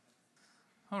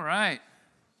All right.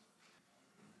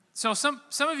 So some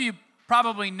of you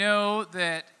probably know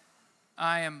that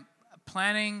I am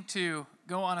planning to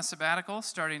go on a sabbatical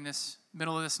starting this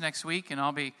middle of this next week, and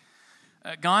I'll be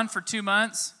gone for 2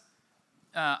 months.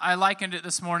 I likened it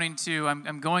this morning to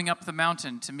I'm going up the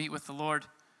mountain to meet with the Lord,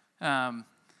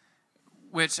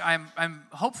 which I'm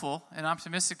hopeful and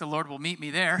optimistic the Lord will meet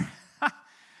me there.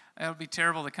 It would be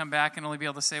terrible to come back and only be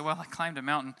able to say, well, I climbed a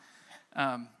mountain.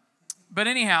 But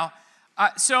anyhow,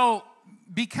 so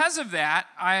because of that,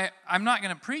 I'm not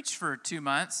going to preach for 2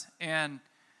 months, and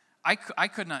I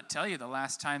could not tell you the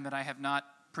last time that I have not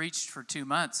preached for 2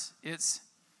 months. It's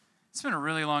been a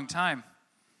really long time.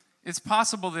 It's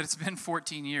possible that it's been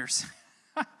 14 years.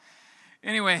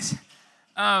 Anyways,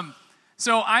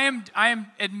 so I am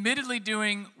admittedly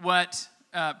doing what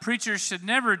preachers should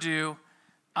never do.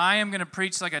 I am going to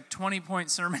preach like a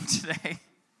 20-point sermon today.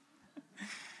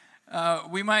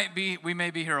 We may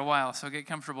be here a while, so get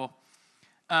comfortable.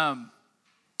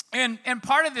 And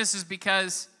part of this is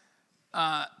because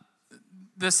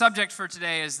the subject for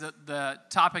today is the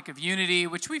topic of unity,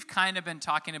 which we've kind of been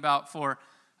talking about for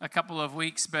a couple of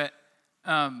weeks, but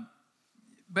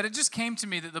it just came to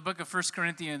me that the book of 1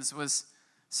 Corinthians was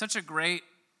such a great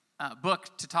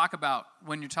book to talk about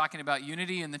when you're talking about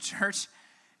unity in the church.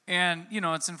 And, you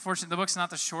know, it's unfortunate, the book's not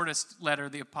the shortest letter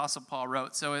the Apostle Paul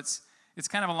wrote, so it's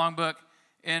kind of a long book,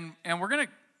 and we're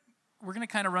gonna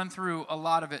kind of run through a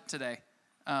lot of it today.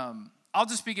 I'll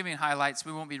just be giving highlights.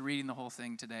 We won't be reading the whole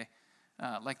thing today,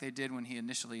 like they did when he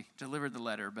initially delivered the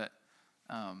letter. But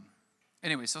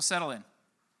anyway, so settle in.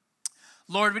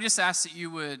 Lord, we just ask that you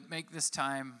would make this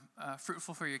time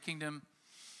fruitful for your kingdom.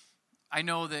 I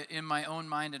know that in my own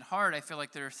mind and heart, I feel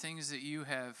like there are things that you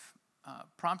have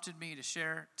prompted me to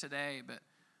share today, but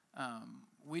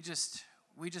we just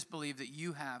believe that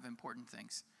you have important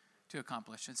things to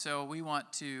accomplish. And so we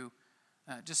want to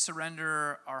just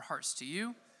surrender our hearts to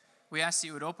you. We ask that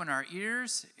you would open our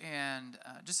ears and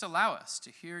just allow us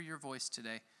to hear your voice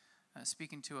today,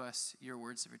 speaking to us your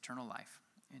words of eternal life.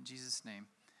 In Jesus' name,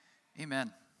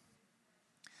 amen.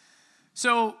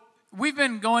 So we've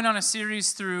been going on a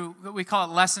series through what we call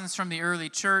it Lessons from the Early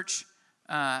Church,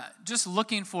 just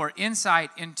looking for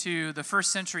insight into the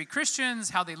first century Christians,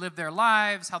 how they lived their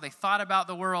lives, how they thought about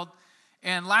the world.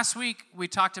 And last week, we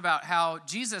talked about how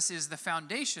Jesus is the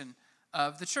foundation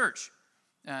of the church.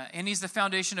 And he's the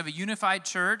foundation of a unified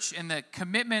church, and the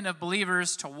commitment of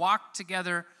believers to walk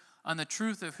together on the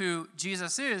truth of who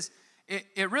Jesus is.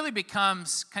 It really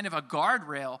becomes kind of a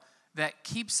guardrail that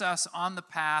keeps us on the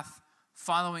path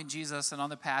following Jesus and on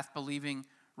the path believing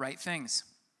right things.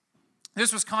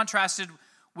 This was contrasted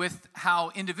with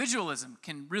how individualism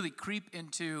can really creep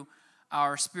into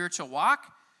our spiritual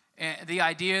walk. And the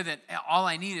idea that all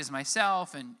I need is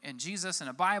myself and Jesus and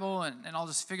a Bible, and I'll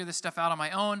just figure this stuff out on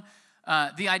my own.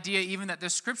 The idea even that the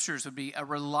scriptures would be a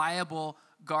reliable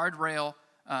guardrail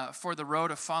for the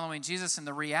road of following Jesus. And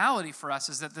the reality for us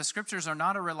is that the scriptures are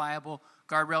not a reliable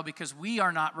guardrail because we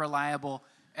are not reliable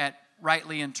at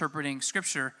rightly interpreting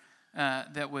scripture.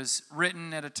 That was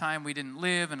written at a time we didn't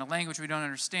live in a language we don't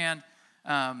understand.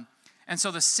 And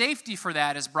so the safety for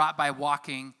that is brought by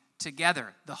walking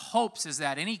together. The hopes is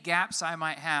that any gaps I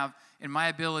might have in my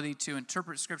ability to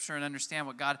interpret Scripture and understand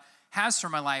what God has for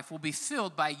my life will be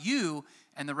filled by you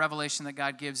and the revelation that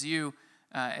God gives you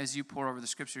as you pour over the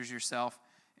Scriptures yourself.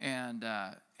 And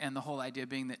the whole idea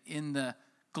being that in the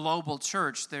global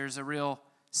church, there's a real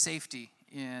safety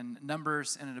in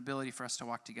numbers and an ability for us to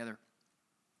walk together.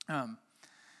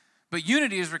 But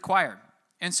unity is required.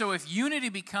 And so if unity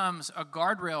becomes a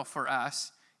guardrail for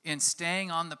us in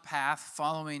staying on the path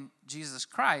following Jesus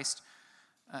Christ,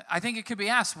 I think it could be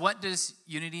asked, what does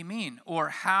unity mean? Or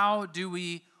how do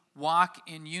we walk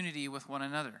in unity with one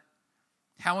another?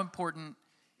 How important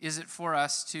is it for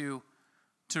us to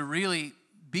really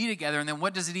be together? And then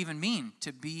what does it even mean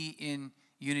to be in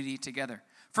unity together?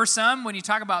 For some, when you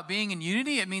talk about being in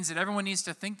unity, it means that everyone needs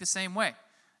to think the same way.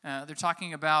 They're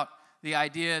talking about the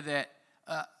idea that,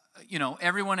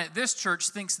 everyone at this church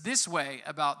thinks this way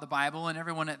about the Bible, and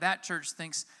everyone at that church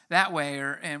thinks that way,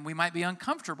 and we might be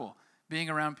uncomfortable being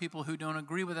around people who don't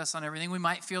agree with us on everything. We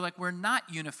might feel like we're not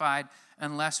unified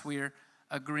unless we're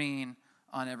agreeing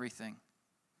on everything.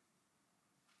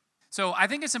 So I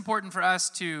think it's important for us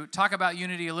to talk about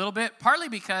unity a little bit, partly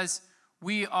because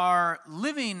we are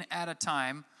living at a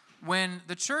time when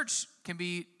the church can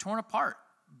be torn apart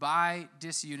by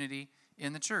disunity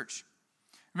in the church.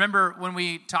 Remember when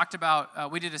we talked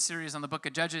about, we did a series on the book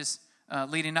of Judges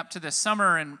leading up to this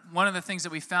summer, and one of the things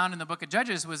that we found in the book of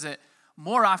Judges was that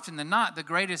more often than not, the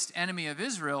greatest enemy of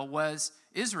Israel was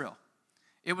Israel.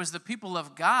 It was the people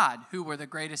of God who were the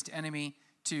greatest enemy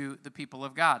to the people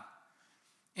of God.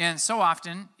 And so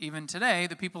often, even today,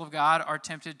 the people of God are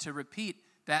tempted to repeat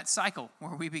that cycle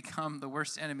where we become the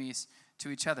worst enemies to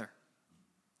each other.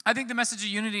 I think the message of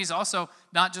unity is also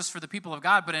not just for the people of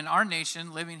God, but in our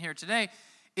nation living here today,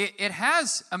 it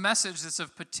has a message that's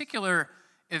of particular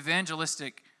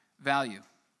evangelistic value.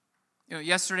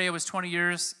 Yesterday it was 20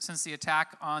 years since the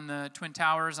attack on the Twin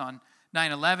Towers on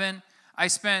 9/11. I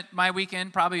spent my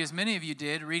weekend, probably as many of you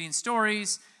did, reading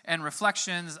stories and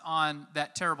reflections on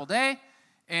that terrible day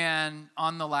and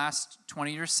on the last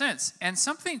 20 years since. And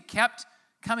something kept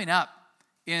coming up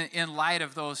in light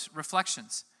of those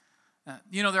reflections.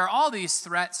 There are all these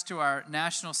threats to our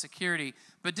national security,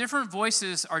 but different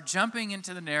voices are jumping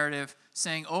into the narrative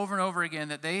saying over and over again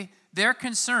that their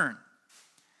concern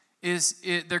is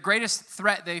their greatest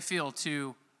threat they feel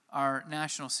to our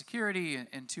national security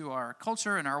and to our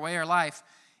culture and our way of life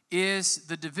is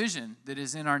the division that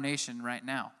is in our nation right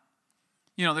now.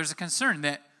 There's a concern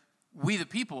that we, the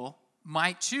people,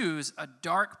 might choose a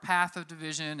dark path of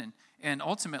division and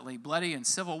ultimately bloody and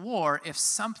civil war if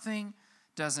something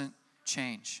doesn't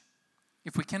change,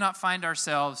 if we cannot find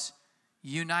ourselves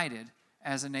united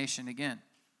as a nation again.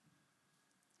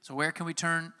 So where can we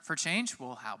turn for change?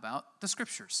 Well, how about the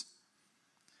Scriptures?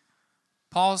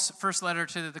 Paul's first letter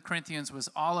to the Corinthians was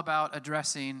all about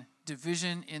addressing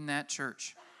division in that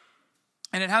church.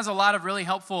 And it has a lot of really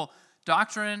helpful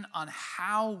doctrine on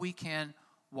how we can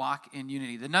walk in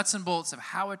unity, the nuts and bolts of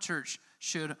how a church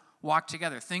should walk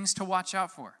together, things to watch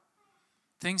out for,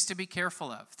 things to be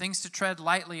careful of, things to tread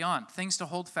lightly on, things to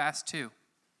hold fast to.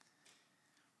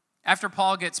 After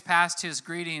Paul gets past his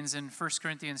greetings in 1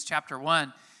 Corinthians chapter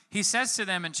 1, he says to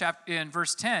them in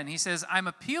verse 10, he says, "I'm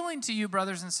appealing to you,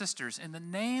 brothers and sisters, in the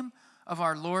name of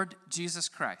our Lord Jesus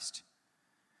Christ,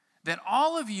 that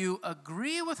all of you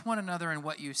agree with one another in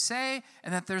what you say,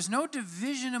 and that there's no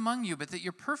division among you, but that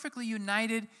you're perfectly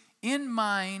united in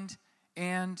mind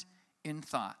and in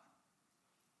thought."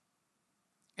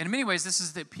 And in many ways, this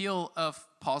is the appeal of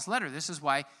Paul's letter. This is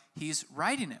why he's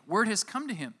writing it. Word has come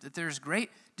to him that there's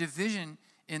great division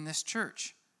in this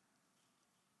church.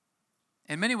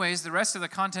 In many ways, the rest of the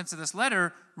contents of this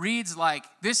letter reads like,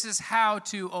 this is how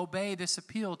to obey this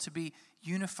appeal to be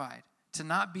unified, to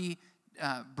not be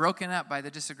broken up by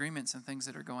the disagreements and things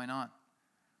that are going on.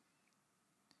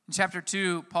 In chapter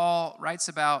 2, Paul writes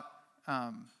about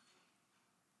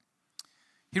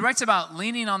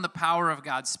leaning on the power of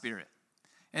God's Spirit.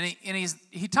 And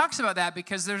he talks about that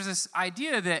because there's this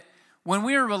idea that when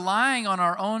we are relying on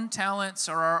our own talents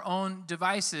or our own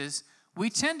devices, we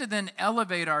tend to then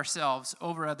elevate ourselves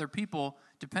over other people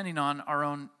depending on our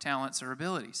own talents or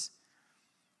abilities.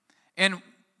 And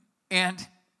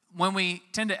when we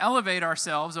tend to elevate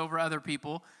ourselves over other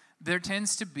people, there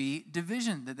tends to be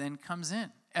division that then comes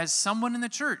in, as someone in the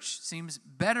church seems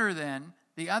better than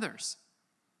the others.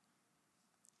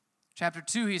 Chapter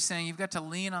 2, he's saying you've got to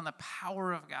lean on the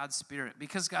power of God's Spirit,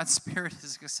 because God's Spirit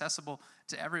is accessible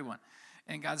to everyone.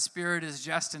 And God's Spirit is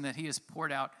just in that he is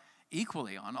poured out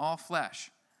equally on all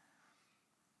flesh.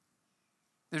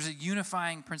 There's a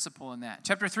unifying principle in that.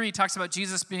 Chapter 3 talks about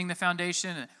Jesus being the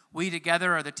foundation, and we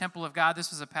together are the temple of God.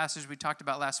 This was a passage we talked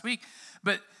about last week.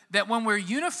 But that when we're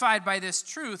unified by this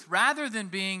truth, rather than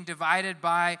being divided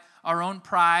by our own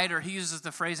pride, or he uses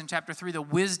the phrase in chapter 3, the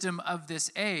wisdom of this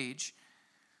age,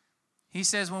 he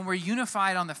says when we're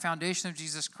unified on the foundation of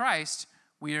Jesus Christ,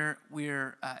 we're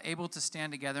able to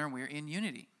stand together and we're in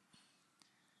unity.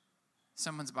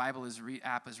 Someone's Bible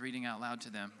app is reading out loud to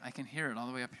them. I can hear it all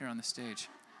the way up here on the stage.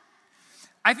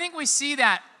 I think we see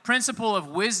that principle of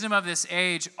wisdom of this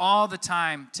age all the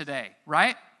time today,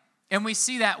 right? And we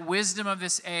see that wisdom of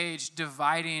this age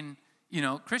dividing,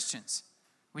 Christians.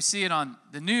 We see it on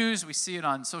the news. We see it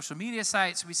on social media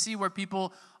sites. We see where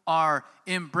people are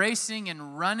embracing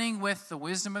and running with the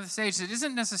wisdom of this age. It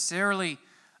isn't necessarily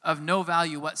of no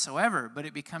value whatsoever, but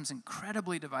it becomes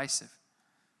incredibly divisive.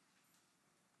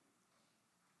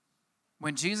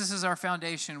 When Jesus is our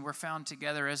foundation, we're found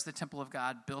together as the temple of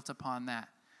God, built upon that.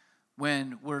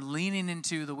 When we're leaning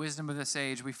into the wisdom of this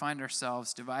age, we find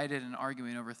ourselves divided and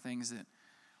arguing over things that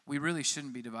we really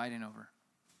shouldn't be dividing over.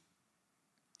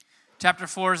 Chapter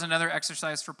 4 is another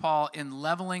exercise for Paul in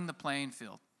leveling the playing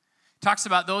field. He talks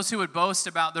about those who would boast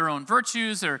about their own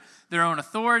virtues or their own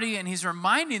authority, and he's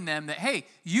reminding them that, hey,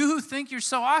 you who think you're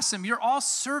so awesome, you're all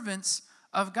servants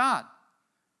of God.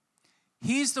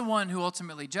 He's the one who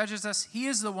ultimately judges us. He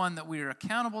is the one that we are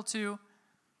accountable to.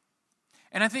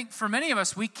 And I think for many of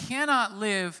us, we cannot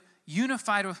live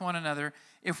unified with one another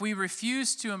if we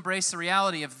refuse to embrace the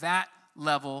reality of that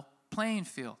level playing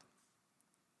field.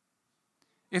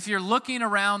 if you're looking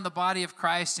around the body of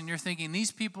Christ and you're thinking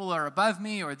these people are above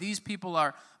me or these people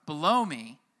are below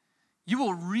me, you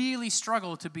will really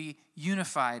struggle to be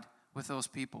unified with those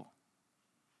people.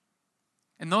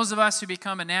 And those of us who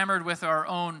become enamored with our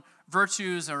own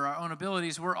virtues or our own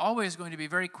abilities, we're always going to be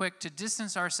very quick to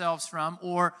distance ourselves from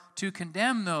or to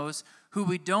condemn those who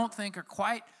we don't think are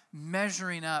quite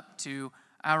measuring up to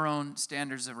our own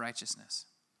standards of righteousness.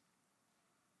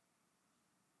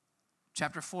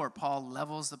 Chapter 4, Paul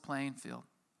levels the playing field.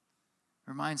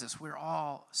 Reminds us we're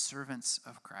all servants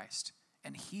of Christ,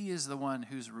 and he is the one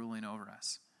who's ruling over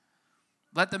us.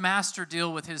 Let the master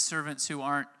deal with his servants who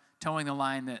aren't towing the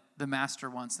line that the master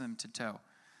wants them to tow.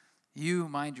 You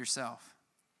mind yourself.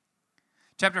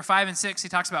 Chapter 5 and 6, he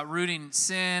talks about rooting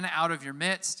sin out of your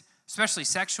midst, especially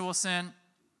sexual sin.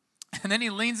 And then he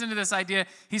leans into this idea.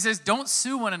 He says, don't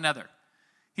sue one another.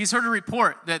 He's heard a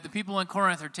report that the people in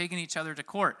Corinth are taking each other to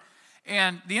court.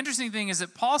 And the interesting thing is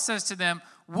that Paul says to them,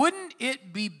 wouldn't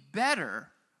it be better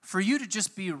for you to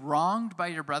just be wronged by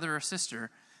your brother or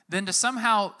sister than to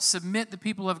somehow submit the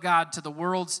people of God to the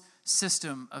world's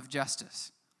system of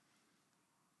justice?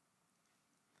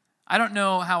 I don't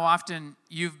know how often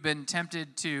you've been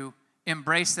tempted to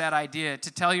embrace that idea,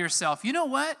 to tell yourself, you know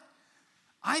what?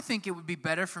 I think it would be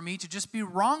better for me to just be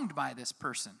wronged by this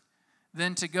person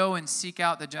than to go and seek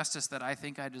out the justice that I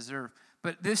think I deserve.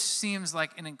 But this seems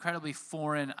like an incredibly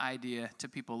foreign idea to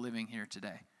people living here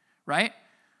today, right?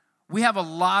 We have a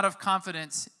lot of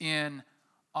confidence in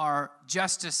our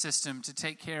justice system to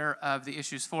take care of the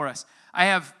issues for us. I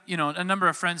have, a number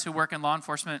of friends who work in law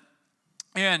enforcement,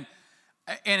 and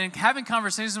in having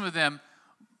conversations with them,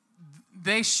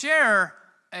 they share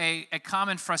a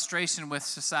common frustration with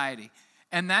society,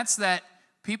 and that's that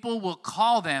people will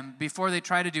call them before they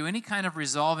try to do any kind of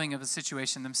resolving of a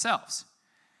situation themselves.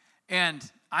 And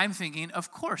I'm thinking,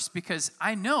 of course, because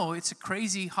I know it's a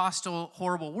crazy, hostile,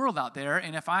 horrible world out there,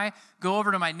 and if I go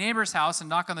over to my neighbor's house and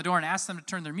knock on the door and ask them to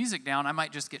turn their music down, I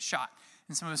might just get shot.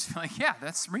 And some of us feel like, yeah,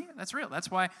 that's real.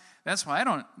 That's why I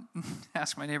don't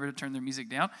ask my neighbor to turn their music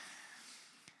down.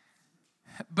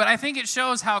 But I think it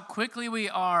shows how quickly we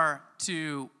are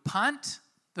to punt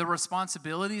the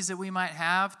responsibilities that we might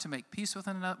have to make peace with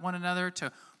one another,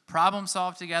 to problem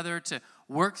solve together, to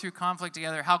work through conflict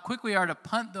together, how quick we are to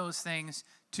punt those things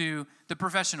to the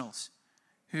professionals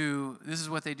who this is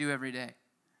what they do every day.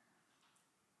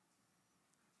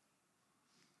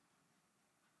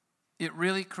 It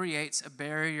really creates a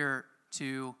barrier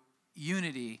to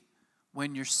unity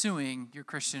when you're suing your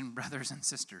Christian brothers and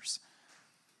sisters.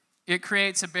 It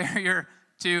creates a barrier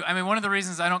to, one of the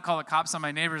reasons I don't call the cops on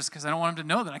my neighbors is because I don't want them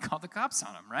to know that I called the cops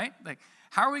on them, right? Like,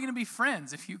 how are we going to be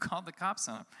friends if you called the cops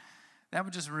on them? That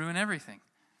would just ruin everything.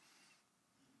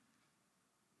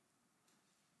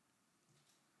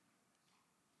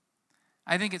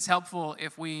 I think it's helpful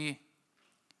if we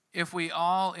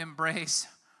all embrace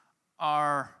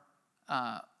our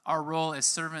role as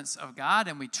servants of God,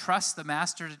 and we trust the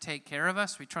master to take care of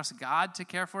us. We trust God to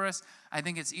care for us. I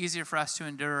think it's easier for us to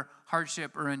endure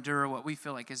hardship or endure what we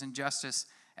feel like is injustice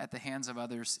at the hands of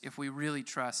others if we really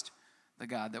trust the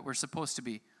God that we're supposed to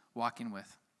be walking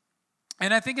with.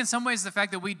 And I think in some ways the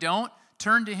fact that we don't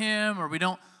turn to him or we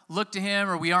don't look to him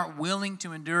or we aren't willing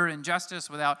to endure injustice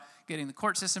without getting the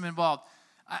court system involved,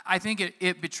 I think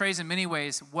it betrays in many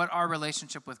ways what our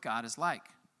relationship with God is like.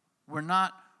 We're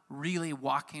not really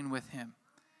walking with him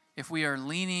if we are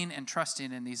leaning and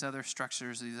trusting in these other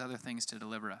structures, these other things to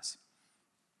deliver us.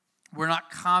 We're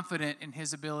not confident in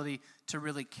his ability to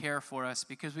really care for us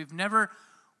because we've never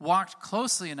walked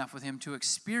closely enough with him to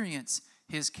experience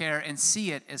his care and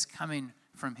see it as coming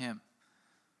from him.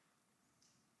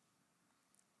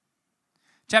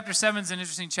 Chapter 7 is an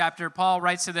interesting chapter. Paul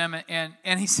writes to them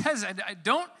and he says, I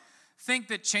don't think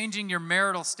that changing your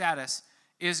marital status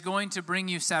is going to bring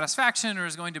you satisfaction or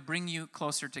is going to bring you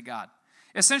closer to God.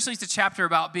 Essentially, it's a chapter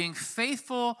about being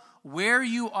faithful where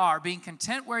you are, being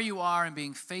content where you are, and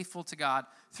being faithful to God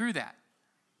through that.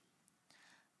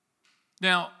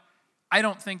 Now, I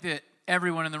don't think that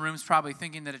everyone in the room is probably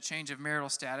thinking that a change of marital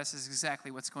status is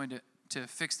exactly what's going to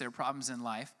fix their problems in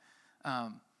life.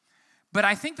 But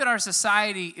I think that our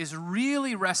society is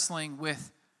really wrestling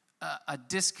with a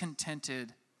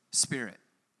discontented spirit.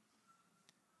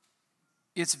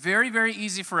 It's very, very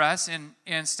easy for us,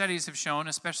 and studies have shown,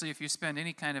 especially if you spend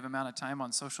any kind of amount of time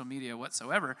on social media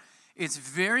whatsoever, it's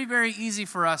very, very easy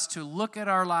for us to look at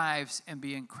our lives and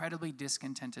be incredibly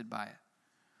discontented by it.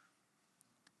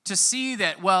 To see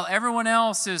that, well, everyone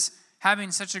else is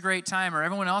having such a great time, or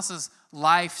everyone else's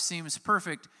life seems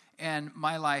perfect, and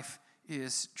my life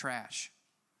is trash.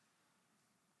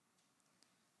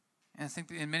 And I think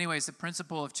that in many ways, the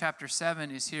principle of chapter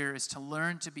 7 is to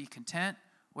learn to be content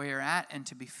where you're at and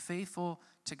to be faithful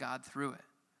to God through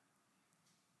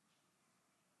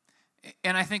it.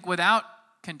 And I think without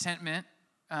contentment,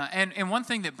 and one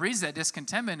thing that breeds that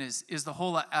discontentment is the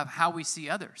whole of how we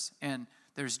see others. And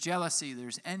there's jealousy,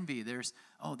 there's envy,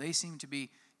 they seem to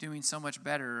be doing so much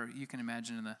better. Or you can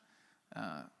imagine in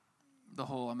the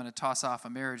whole, I'm going to toss off a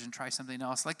marriage and try something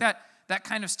else. Like that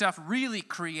kind of stuff really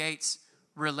creates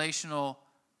relational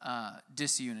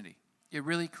disunity. It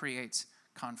really creates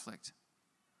conflict.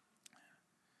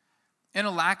 And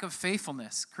a lack of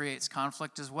faithfulness creates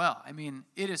conflict as well. I mean,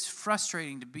 it is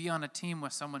frustrating to be on a team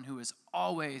with someone who is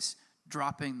always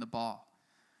dropping the ball,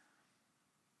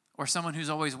 or someone who's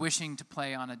always wishing to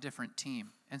play on a different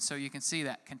team. And so you can see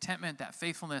that contentment, that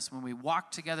faithfulness, when we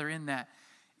walk together in that,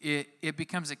 it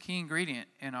becomes a key ingredient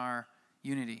in our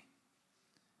unity.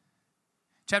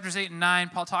 Chapters 8 and 9,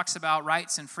 Paul talks about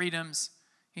rights and freedoms.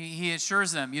 He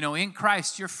assures them, in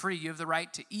Christ, you're free. You have the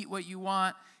right to eat what you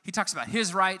want. He talks about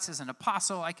his rights as an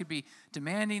apostle. I could be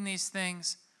demanding these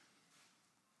things.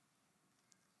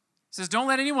 He says, don't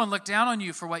let anyone look down on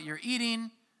you for what you're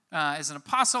eating. As an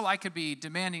apostle, I could be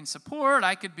demanding support.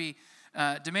 I could be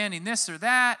demanding this or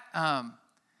that.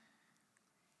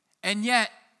 And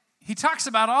yet, he talks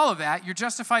about all of that. You're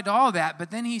justified to all of that.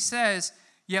 But then he says,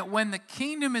 yet when the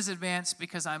kingdom is advanced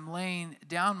because I'm laying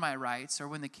down my rights, or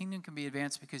when the kingdom can be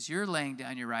advanced because you're laying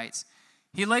down your rights,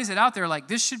 he lays it out there like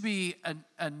this should be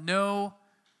a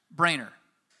no-brainer.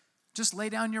 Just lay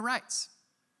down your rights.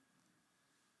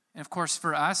 And of course,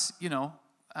 for us,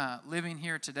 living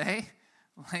here today,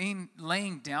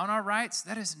 laying down our rights,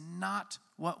 that is not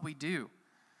what we do.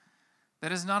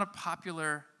 That is not a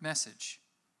popular message.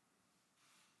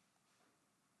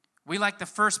 We like the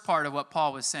first part of what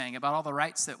Paul was saying about all the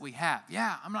rights that we have.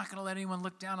 Yeah, I'm not going to let anyone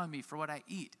look down on me for what I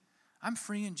eat. I'm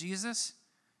free in Jesus.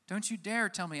 Don't you dare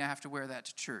tell me I have to wear that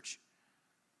to church.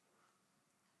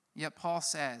 Yet Paul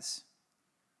says,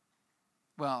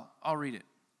 I'll read it.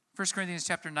 1 Corinthians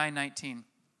chapter 9:19.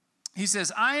 He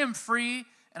says, I am free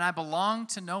and I belong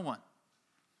to no one.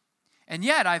 And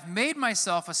yet I've made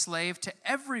myself a slave to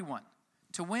everyone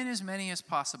to win as many as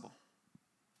possible.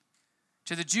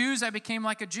 To the Jews, I became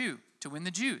like a Jew to win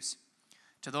the Jews.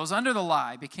 To those under the law,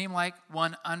 I became like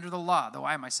one under the law, though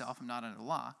I myself am not under the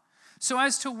law, so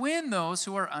as to win those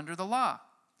who are under the law.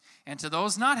 And to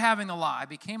those not having the law, I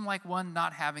became like one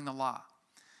not having the law,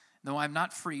 though I'm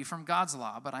not free from God's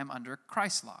law, but I'm under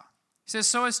Christ's law. He says,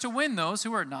 so as to win those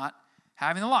who are not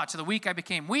having the law. To the weak, I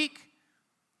became weak.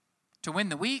 To win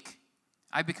the weak,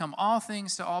 I become all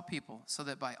things to all people, so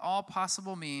that by all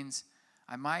possible means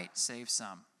I might save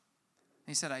some.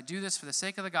 He said, I do this for the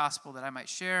sake of the gospel, that I might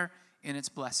share in its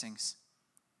blessings.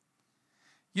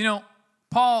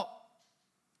 Paul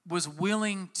was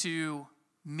willing to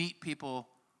meet people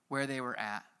where they were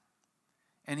at.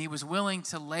 And he was willing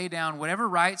to lay down whatever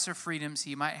rights or freedoms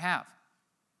he might have.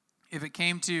 If it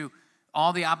came to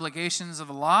all the obligations of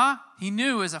the law, he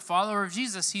knew as a follower of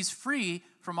Jesus, he's free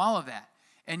from all of that.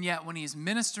 And yet when he's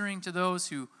ministering to those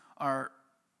who are,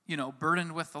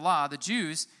 burdened with the law, the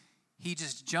Jews, he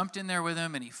just jumped in there with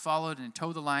them and he followed and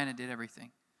towed the line and did everything.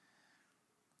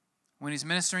 When he's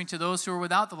ministering to those who are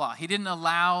without the law, he didn't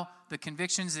allow the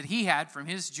convictions that he had from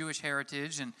his Jewish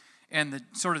heritage and the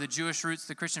sort of the Jewish roots of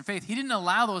the Christian faith. He didn't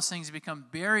allow those things to become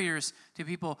barriers to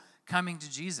people coming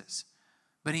to Jesus.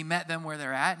 But he met them where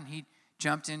they're at and he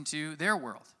jumped into their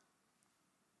world.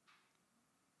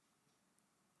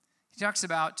 He talks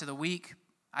about, to the weak,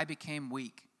 I became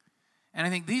weak. And I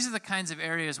think these are the kinds of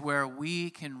areas where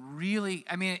we can really,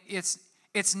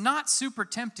 it's not super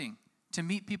tempting to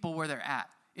meet people where they're at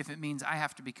if it means I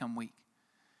have to become weak.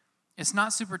 It's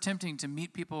not super tempting to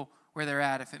meet people where they're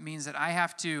at if it means that I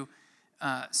have to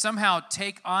somehow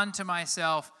take onto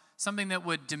myself something that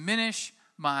would diminish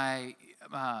my,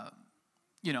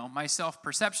 my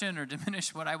self-perception, or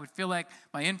diminish what I would feel like,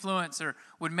 my influence, or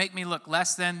would make me look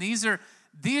less than. These are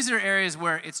areas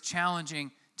where it's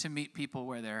challenging to meet people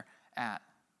where they're at.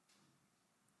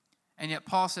 And yet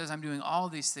Paul says, I'm doing all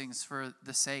these things for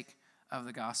the sake of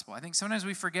the gospel. I think sometimes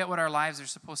we forget what our lives are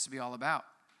supposed to be all about.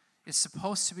 It's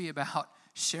supposed to be about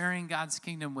sharing God's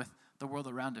kingdom with the world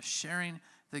around us, sharing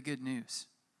the good news.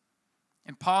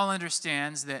 And Paul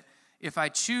understands that if I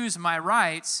choose my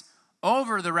rights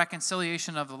over the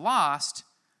reconciliation of the lost,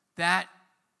 that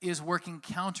is working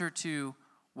counter to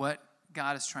what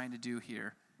God is trying to do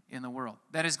here in the world.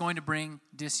 That is going to bring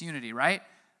disunity, right?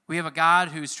 We have a God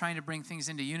who's trying to bring things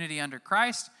into unity under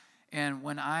Christ, and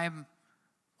when I'm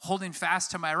holding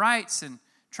fast to my rights and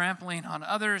trampling on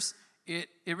others, it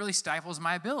really stifles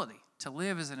my ability to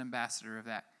live as an ambassador of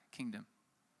that kingdom.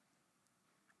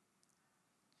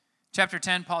 Chapter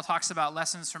 10, Paul talks about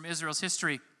lessons from Israel's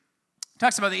history. He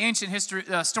talks about the ancient history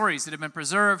stories that have been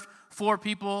preserved for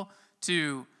people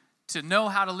to know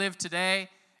how to live today.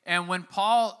 And when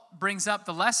Paul brings up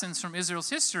the lessons from Israel's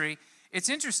history, it's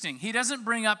interesting. He doesn't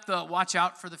bring up the watch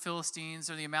out for the Philistines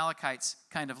or the Amalekites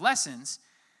kind of lessons.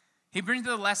 He brings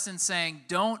the lesson saying,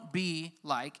 don't be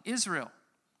like Israel.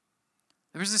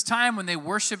 There was this time when they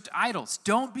worshiped idols.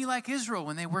 Don't be like Israel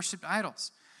when they worshiped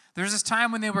idols. There was this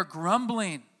time when they were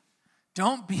grumbling.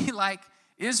 Don't be like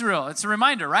Israel. It's a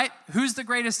reminder, right? Who's the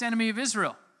greatest enemy of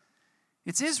Israel?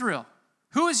 It's Israel.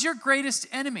 Who is your greatest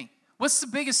enemy? What's the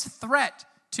biggest threat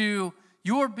to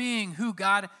your being who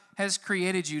God has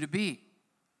created you to be?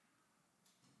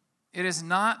 It is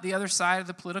not the other side of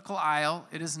the political aisle.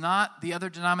 It is not the other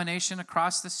denomination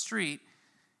across the street.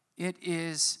 It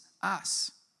is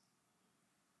us.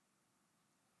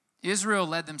 Israel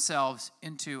led themselves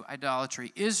into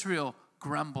idolatry. Israel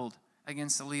grumbled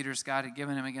against the leaders God had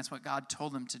given him, against what God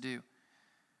told them to do.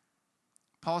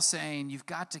 Paul's saying you've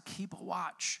got to keep a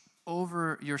watch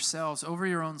over yourselves, over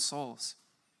your own souls.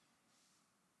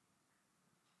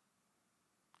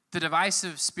 The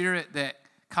divisive spirit that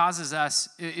causes us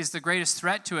is the greatest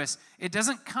threat to us. It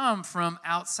doesn't come from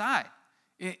outside.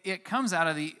 It comes out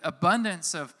of the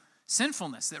abundance of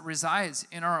sinfulness that resides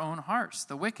in our own hearts,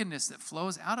 the wickedness that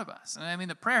flows out of us. And I mean,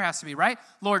 the prayer has to be, right?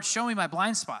 Lord, show me my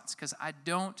blind spots, because I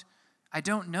don't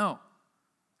know.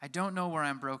 I don't know where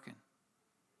I'm broken.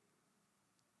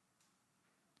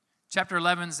 Chapter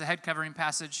 11 is the head covering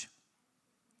passage.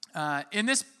 In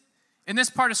this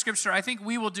part of Scripture, I think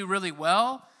we will do really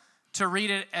well to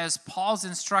read it as Paul's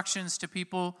instructions to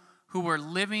people who were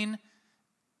living.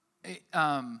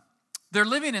 They're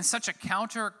living in such a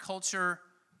counterculture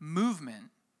movement,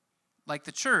 like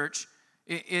the church.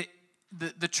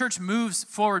 The church moves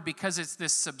forward because it's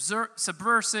this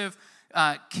subversive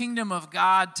kingdom of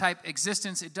God type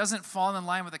existence. It doesn't fall in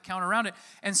line with the count around it.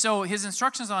 And so his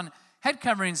instructions on head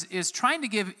coverings is trying to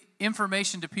give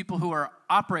information to people who are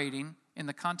operating in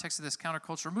the context of this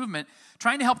counterculture movement,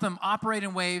 trying to help them operate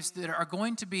in ways that are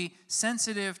going to be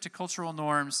sensitive to cultural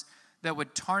norms that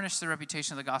would tarnish the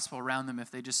reputation of the gospel around them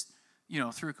if they just,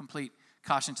 threw complete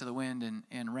caution to the wind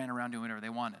and ran around doing whatever they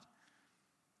wanted.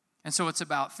 And so it's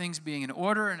about things being in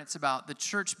order, and it's about the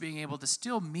church being able to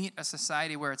still meet a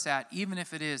society where it's at, even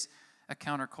if it is a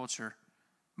counterculture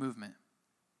movement.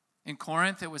 In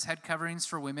Corinth, it was head coverings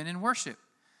for women in worship.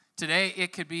 Today,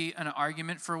 it could be an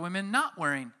argument for women not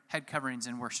wearing head coverings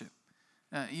in worship.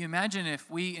 You imagine if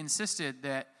we insisted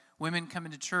that women come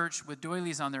into church with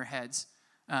doilies on their heads,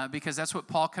 because that's what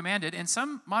Paul commanded, and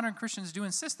some modern Christians do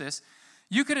insist this.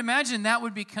 You could imagine that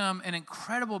would become an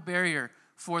incredible barrier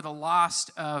for the lost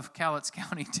of Cowlitz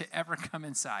County to ever come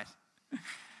inside.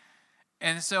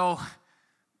 And so,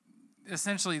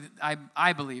 essentially,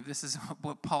 I believe this is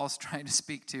what Paul's trying to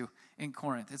speak to in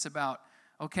Corinth. It's about,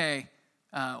 okay,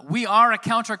 we are a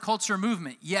counterculture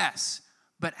movement, yes,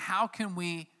 but how can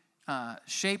we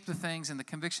shape the things and the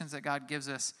convictions that God gives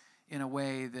us in a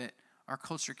way that our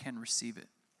culture can receive it?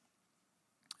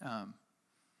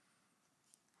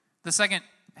 The second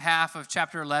half of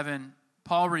chapter 11,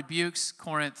 Paul rebukes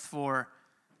Corinth for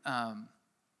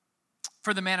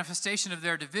the manifestation of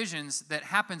their divisions that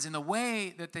happens in the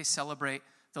way that they celebrate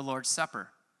the Lord's Supper.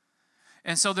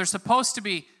 And so they're supposed to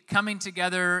be coming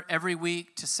together every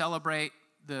week to celebrate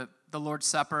the Lord's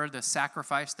Supper, the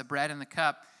sacrifice, the bread and the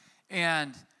cup.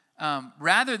 And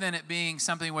rather than it being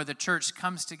something where the church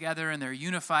comes together and they're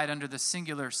unified under the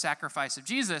singular sacrifice of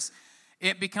Jesus,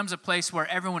 it becomes a place where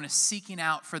everyone is seeking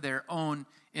out for their own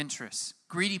interests.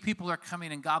 Greedy people are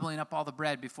coming and gobbling up all the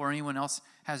bread before anyone else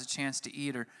has a chance to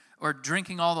eat, or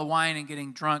drinking all the wine and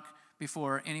getting drunk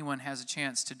before anyone has a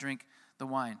chance to drink the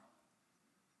wine.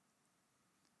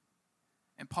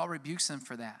 And Paul rebukes them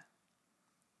for that.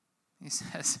 He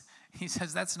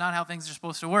says that's not how things are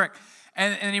supposed to work.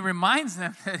 And he reminds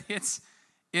them that it's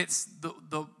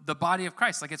the body of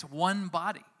Christ. Like, it's one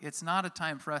body. It's not a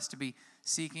time for us to be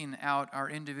seeking out our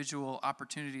individual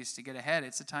opportunities to get ahead.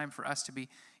 It's a time for us to be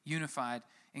unified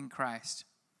in Christ.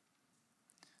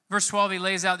 Verse 12, he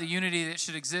lays out the unity that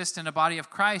should exist in a body of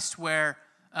Christ where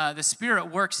the Spirit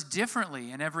works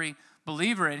differently in every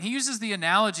believer. And he uses the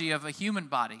analogy of a human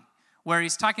body, where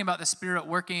he's talking about the Spirit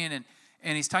working,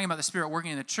 and he's talking about the Spirit working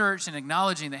in the church and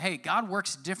acknowledging that, hey, God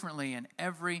works differently in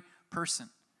every person.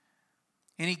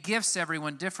 And he gifts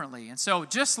everyone differently. And so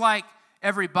just like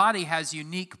every body has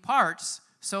unique parts,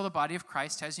 so the body of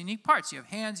Christ has unique parts. You have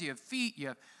hands, you have feet, you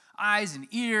have eyes and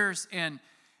ears, and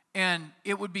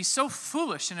it would be so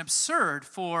foolish and absurd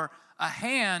for a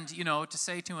hand, to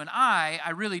say to an eye,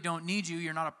 I really don't need you,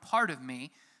 you're not a part of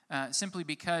me, simply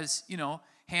because,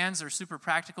 hands are super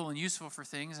practical and useful for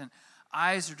things, and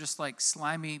eyes are just like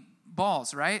slimy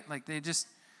balls, right? Like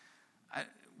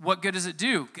what good does it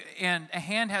do? And a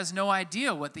hand has no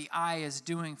idea what the eye is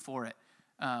doing for it,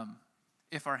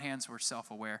 if our hands were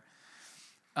self-aware.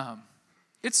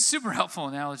 It's a super helpful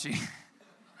analogy.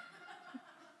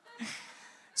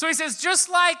 So he says, just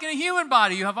like in a human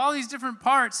body, you have all these different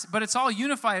parts, but it's all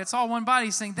unified, it's all one body.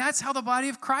 He's saying that's how the body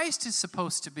of Christ is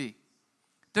supposed to be.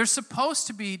 There's supposed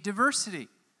to be diversity.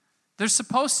 There's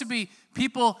supposed to be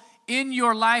people in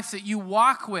your life that you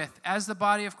walk with as the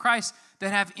body of Christ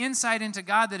that have insight into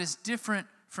God that is different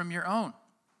from your own.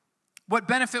 What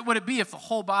benefit would it be if the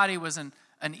whole body was an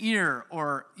ear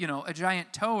or, a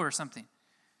giant toe or something?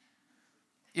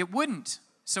 It wouldn't.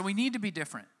 So we need to be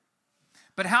different.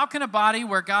 But how can a body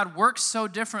where God works so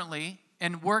differently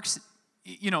and works,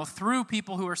 through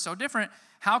people who are so different,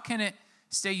 how can it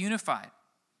stay unified?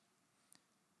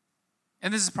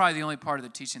 And this is probably the only part of the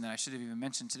teaching that I should have even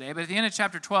mentioned today. But at the end of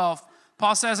chapter 12,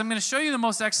 Paul says, I'm going to show you the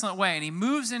most excellent way. And he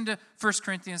moves into 1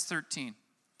 Corinthians 13.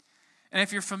 And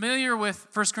if you're familiar with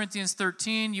 1 Corinthians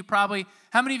 13,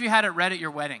 how many of you had it read at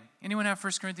your wedding? Anyone have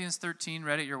 1 Corinthians 13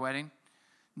 read at your wedding?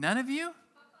 None of you?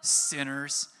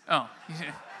 Sinners. Oh.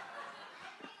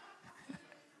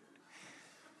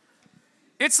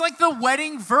 It's like the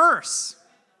wedding verse.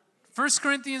 1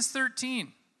 Corinthians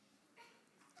 13.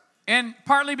 And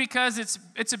partly because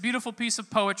it's a beautiful piece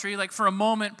of poetry. Like for a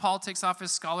moment, Paul takes off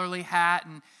his scholarly hat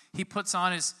and he puts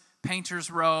on his painter's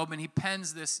robe and he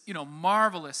pens this,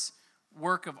 marvelous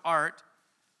work of art.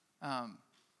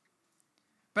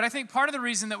 But I think part of the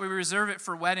reason that we reserve it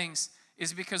for weddings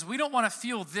is because we don't want to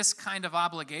feel this kind of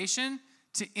obligation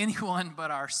to anyone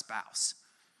but our spouse.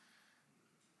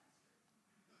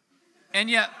 And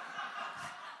yet,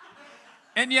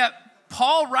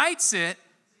 Paul writes it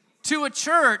to a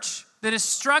church that is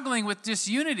struggling with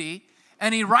disunity,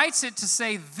 and he writes it to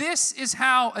say, this is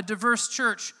how a diverse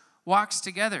church walks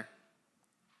together.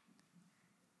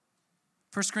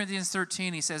 1 Corinthians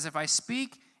 13, he says, if I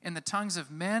speak in the tongues of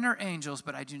men or angels,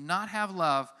 but I do not have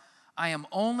love, I am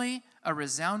only a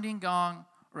resounding gong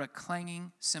or a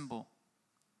clanging cymbal.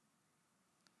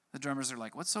 The drummers are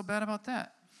like, what's so bad about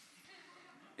that?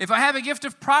 If I have a gift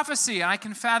of prophecy, and I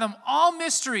can fathom all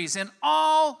mysteries and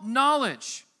all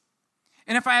knowledge,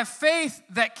 and if I have faith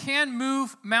that can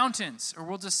move mountains, or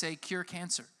we'll just say cure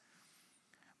cancer,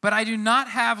 but I do not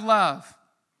have love,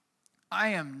 I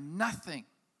am nothing.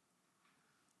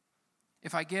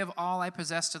 If I give all I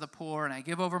possess to the poor, and I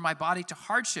give over my body to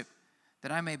hardship,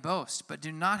 that I may boast, but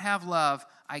do not have love,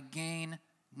 I gain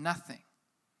nothing.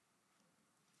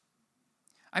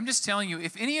 I'm just telling you,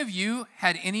 if any of you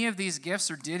had any of these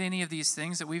gifts or did any of these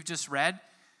things that we've just read,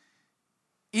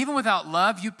 even without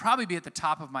love, you'd probably be at the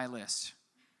top of my list.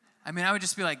 I mean, I would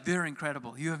just be like, they're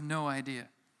incredible. You have no idea.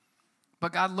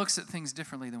 But God looks at things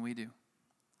differently than we do. He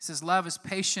says, love is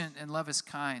patient and love is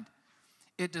kind.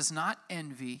 It does not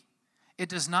envy. It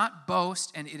does not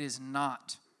boast, and it is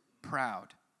not proud.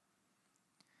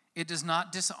 It does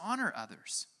not dishonor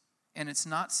others, and it's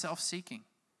not self-seeking.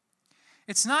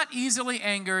 It's not easily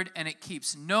angered, and it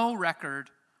keeps no record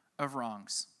of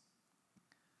wrongs.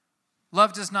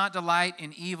 Love does not delight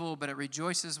in evil, but it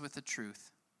rejoices with the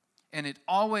truth. And it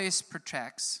always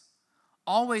protects,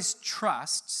 always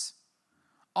trusts,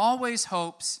 always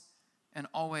hopes, and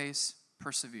always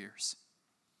perseveres.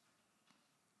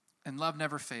 And love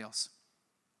never fails.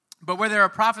 But where there are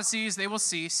prophecies, they will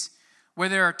cease. Where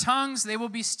there are tongues, they will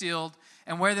be stilled.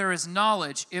 And where there is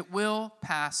knowledge, it will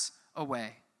pass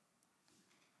away.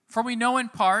 For we know in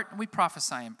part, and we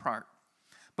prophesy in part.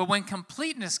 But when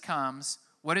completeness comes,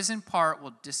 what is in part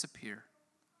will disappear.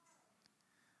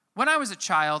 When I was a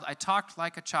child, I talked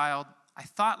like a child, I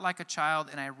thought like a child,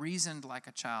 and I reasoned like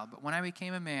a child. But when I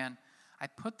became a man, I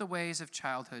put the ways of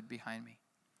childhood behind me.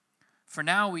 For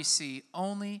now we see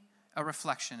only a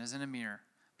reflection as in a mirror,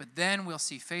 but then we'll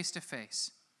see face to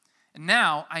face. And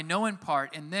now I know in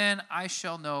part, and then I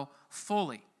shall know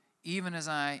fully, even as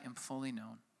I am fully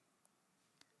known.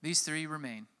 These three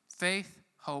remain: faith,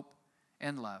 hope,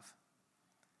 and love.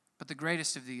 But the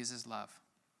greatest of these is love.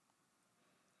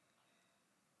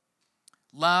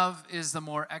 Love is the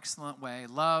more excellent way.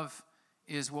 Love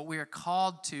is what we are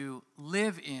called to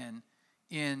live in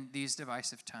these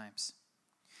divisive times.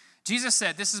 Jesus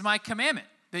said, this is my commandment,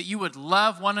 that you would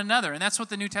love one another. And that's what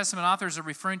the New Testament authors are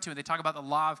referring to when they talk about the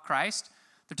law of Christ.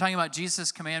 They're talking about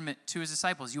Jesus' commandment to his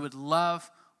disciples. You would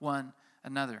love one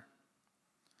another.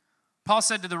 Paul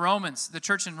said to the Romans, the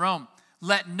church in Rome,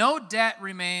 let no debt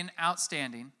remain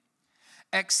outstanding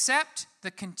except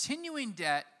the continuing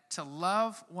debt to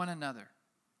love one another.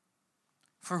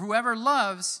 For whoever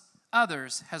loves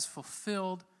others has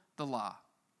fulfilled the law.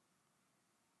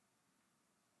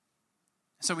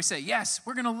 So we say, yes,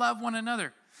 we're going to love one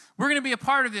another. We're going to be a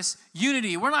part of this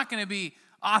unity. We're not going to be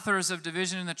authors of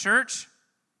division in the church.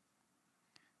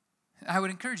 I would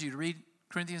encourage you to read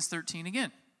Corinthians 13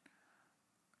 again.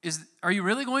 Are you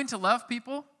really going to love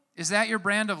people? Is that your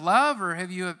brand of love, or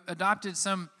have you adopted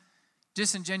some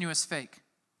disingenuous fake?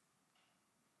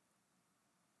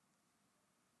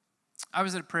 I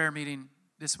was at a prayer meeting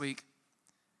this week,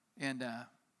 and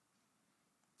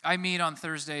I meet on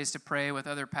Thursdays to pray with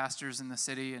other pastors in the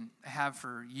city and have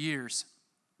for years.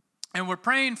 And we're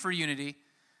praying for unity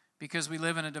because we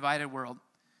live in a divided world.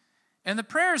 And the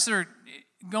prayers are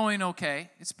going okay.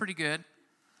 It's pretty good.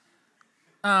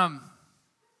 And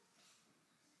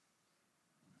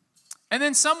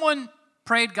then someone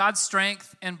prayed God's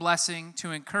strength and blessing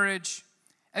to encourage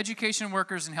education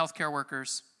workers and healthcare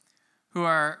workers who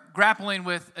are grappling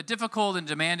with a difficult and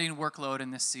demanding workload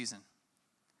in this season.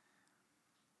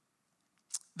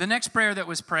 The next prayer that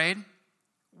was prayed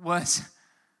was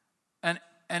an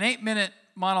 8-minute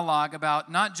monologue about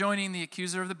not joining the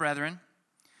accuser of the brethren,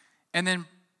 and then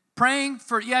praying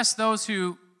for, yes, those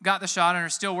who got the shot and are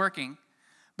still working,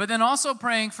 but then also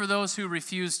praying for those who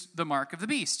refused the mark of the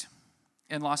beast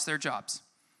and lost their jobs.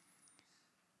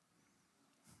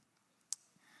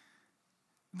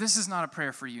 This is not a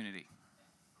prayer for unity.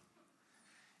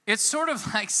 It's sort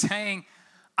of like saying,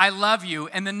 I love you,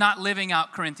 and then not living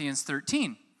out Corinthians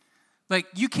 13. Like,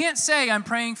 you can't say I'm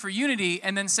praying for unity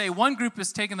and then say one group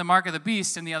has taken the mark of the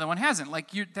beast and the other one hasn't. Like,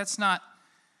 that's not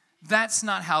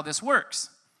how this works.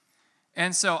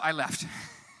 And so I left.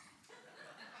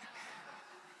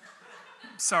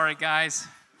 Sorry, guys.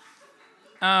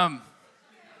 I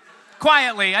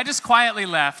just quietly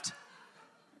left.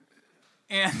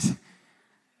 And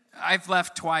I've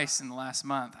left twice in the last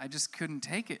month. I just couldn't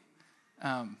take it.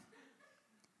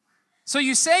 So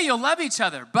you say you'll love each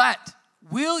other, but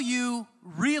will you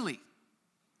really?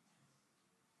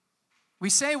 We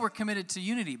say we're committed to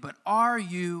unity, but are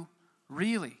you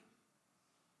really?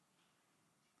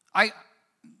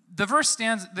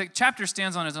 The chapter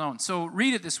stands on its own, so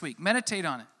read it this week. Meditate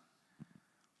on it.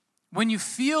 When you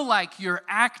feel like you're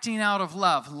acting out of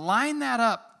love, line that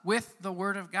up with the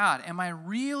Word of God. Am I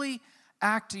really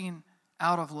acting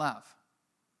out of love?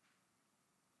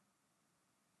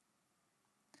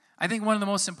 I think one of the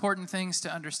most important things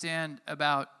to understand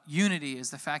about unity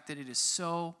is the fact that it is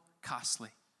so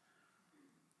costly.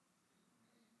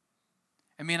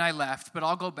 I mean, I left, but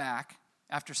I'll go back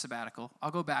after sabbatical.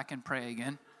 I'll go back and pray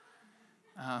again.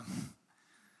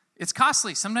 It's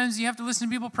costly. Sometimes you have to listen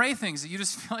to people pray things that you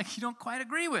just feel like you don't quite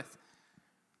agree with.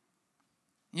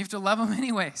 You have to love them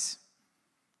anyways.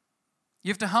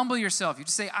 You have to humble yourself. You have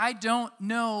to say, I don't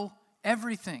know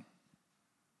everything.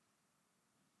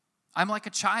 I'm like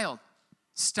a child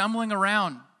stumbling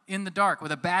around in the dark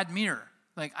with a bad mirror.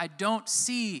 Like, I don't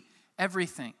see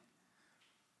everything.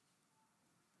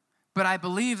 But I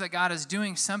believe that God is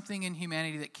doing something in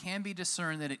humanity that can be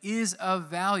discerned, that it is of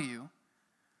value,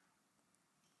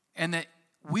 and that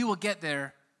we will get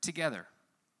there together.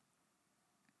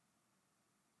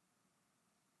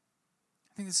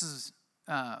 I think this is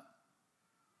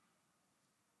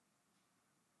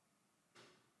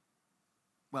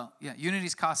unity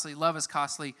is costly, love is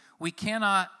costly. We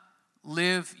cannot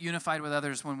live unified with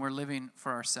others when we're living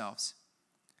for ourselves.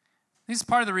 This is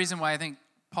part of the reason why I think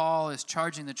Paul is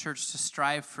charging the church to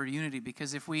strive for unity,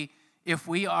 because if we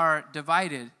are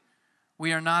divided,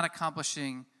 we are not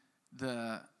accomplishing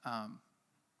the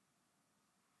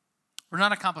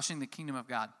kingdom of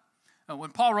God.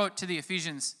 When Paul wrote to the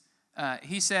Ephesians,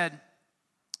 he said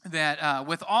that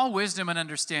with all wisdom and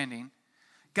understanding,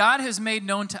 God has made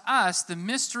known to us the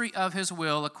mystery of his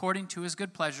will according to his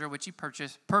good pleasure, which he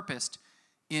purposed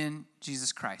in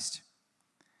Jesus Christ.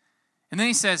 And then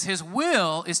he says his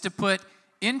will is to put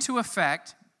into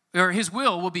effect, or his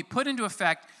will be put into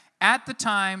effect at the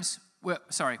times,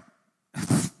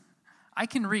 I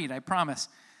can read, I promise.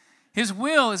 His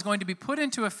will is going to be put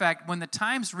into effect when the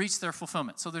times reach their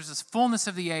fulfillment. So there's this fullness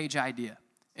of the age idea.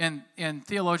 And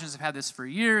theologians have had this for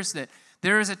years, that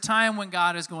there is a time when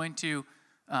God is going to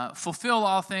fulfill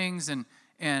all things and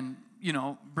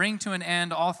bring to an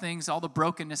end all things, all the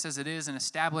brokenness as it is, and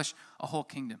establish a whole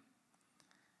kingdom.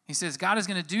 He says God is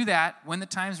going to do that when the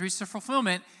times reach their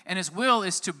fulfillment, and his will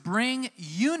is to bring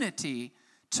unity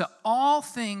to all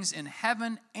things in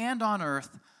heaven and on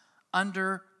earth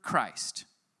under Christ.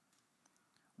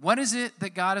 What is it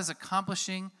that God is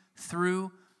accomplishing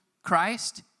through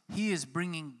Christ? He is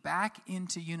bringing back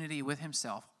into unity with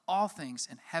himself all things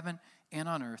in heaven and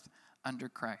on earth under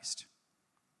Christ.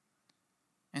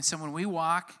 And so when we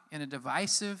walk in a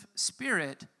divisive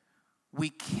spirit, we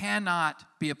cannot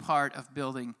be a part of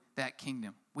building that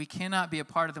kingdom. We cannot be a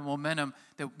part of the momentum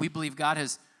that we believe God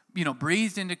has,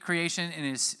 breathed into creation and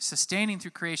is sustaining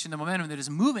through creation, the momentum that is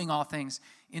moving all things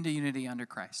into unity under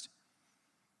Christ.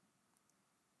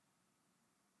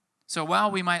 So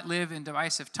while we might live in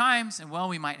divisive times, and while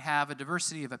we might have a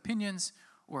diversity of opinions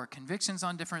or convictions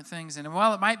on different things, and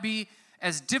while it might be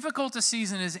as difficult a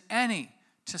season as any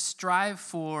to strive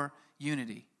for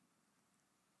unity,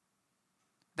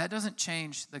 that doesn't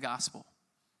change the gospel.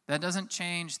 That doesn't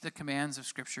change the commands of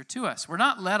Scripture to us. We're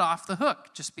not let off the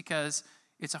hook just because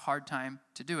it's a hard time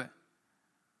to do it.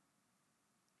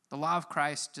 The law of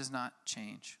Christ does not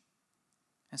change.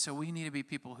 And so we need to be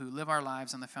people who live our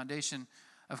lives on the foundation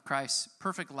of Christ's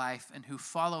perfect life and who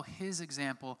follow his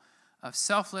example of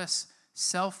selfless,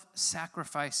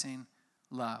 self-sacrificing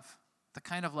love. The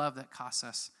kind of love that costs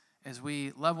us as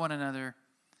we love one another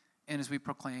and as we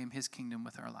proclaim his kingdom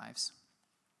with our lives.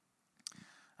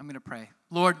 I'm going to pray.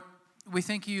 Lord, we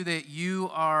thank you that you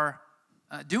are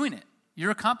doing it.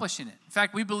 You're accomplishing it. In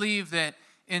fact, we believe that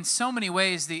in so many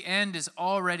ways the end is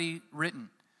already written.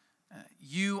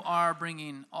 You are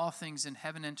bringing all things in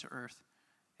heaven and to earth,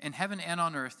 in heaven and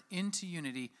on earth, into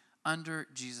unity under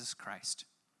Jesus Christ.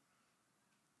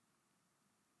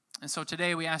 And so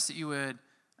today we ask that you would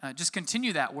just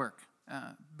continue that work,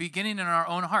 beginning in our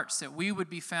own hearts, that we would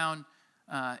be found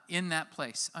in that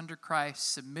place, under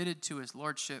Christ, submitted to his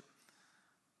lordship,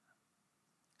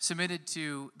 submitted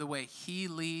to the way he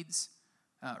leads,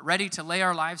 ready to lay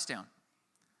our lives down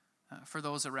for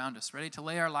those around us, ready to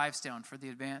lay our lives down for the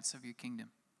advance of your kingdom.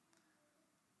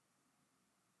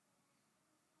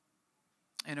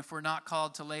 And if we're not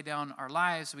called to lay down our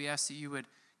lives, we ask that you would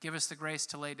give us the grace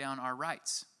to lay down our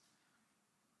rights,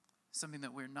 something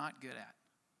that we're not good at.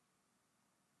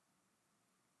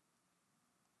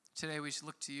 Today we just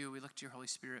look to you, we look to your Holy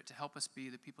Spirit to help us be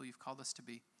the people you've called us to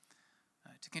be,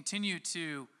 to continue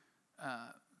to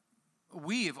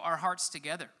weave our hearts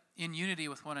together in unity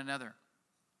with one another,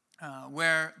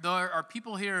 where there are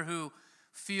people here who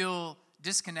feel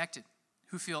disconnected,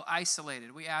 who feel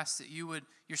isolated. We ask that your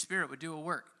Spirit would do a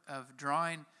work of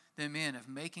drawing them in, of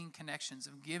making connections,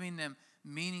 of giving them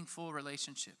meaningful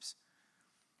relationships.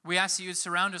 We ask that you would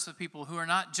surround us with people who are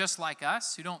not just like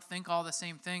us, who don't think all the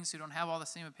same things, who don't have all the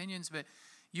same opinions, but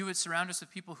you would surround us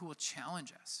with people who will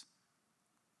challenge us,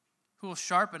 who will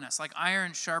sharpen us like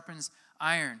iron sharpens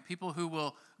iron, people who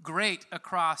will grate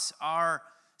across our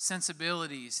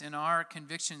sensibilities and our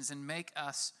convictions and make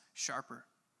us sharper.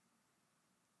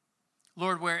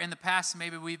 Lord, where in the past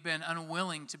maybe we've been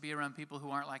unwilling to be around people who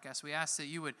aren't like us, we ask that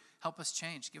you would help us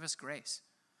change, give us grace.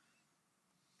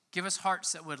 Give us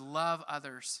hearts that would love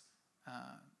others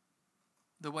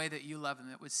the way that you love them,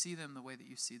 that would see them the way that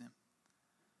you see them,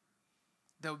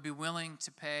 that would be willing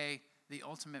to pay the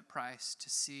ultimate price to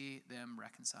see them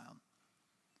reconciled.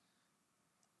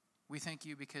 We thank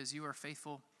you because you are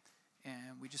faithful,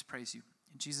 and we just praise you.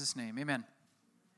 In Jesus' name, amen.